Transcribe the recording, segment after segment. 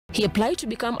he applied to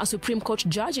become a Supreme Court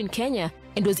judge in Kenya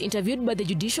and was interviewed by the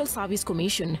Judicial Service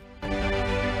Commission.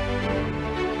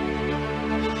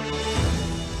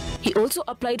 He also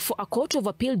applied for a Court of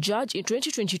Appeal judge in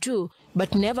 2022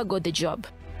 but never got the job.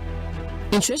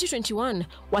 In 2021,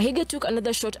 Wahiga took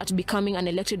another shot at becoming an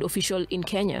elected official in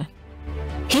Kenya.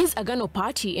 His Agano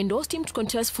Party endorsed him to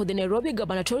contest for the Nairobi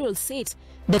gubernatorial seat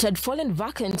that had fallen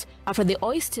vacant after the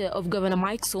ouster of Governor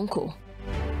Mike Sonko.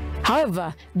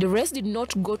 However, the race did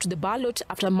not go to the ballot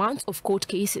after months of court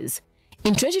cases.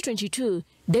 In 2022,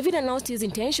 David announced his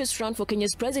intentions to run for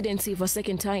Kenya's presidency for a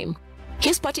second time.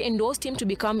 His party endorsed him to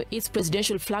become its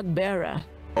presidential flag bearer.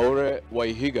 Mwaure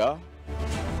Wahiga,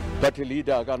 party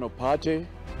leader Agano Party,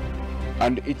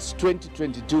 and its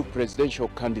 2022 presidential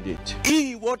candidate.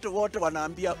 Hii wote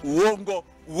wanaambia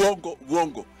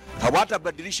uongo.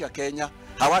 Hawatabadilisha Kenya,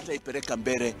 hawataipeleka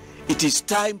mbele. It is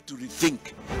time to rethink.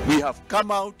 We have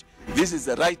come out. This is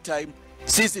the right time.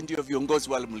 Sisi ndio viongozi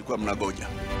wale mlikuwa mnagoja.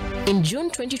 In June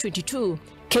 2022,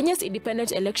 Kenya's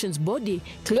Independent Elections Body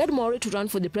cleared Mwaure to run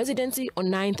for the presidency on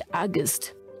 9th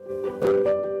August.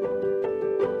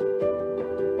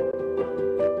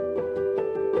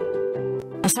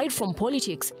 Aside from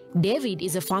politics, David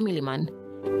is a family man.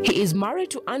 He is married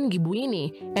to Anne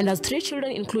Gibwini and has 3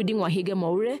 children including Wahiga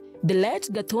Mwaure, the late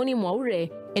Gathoni Mwaure,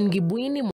 and Gibwini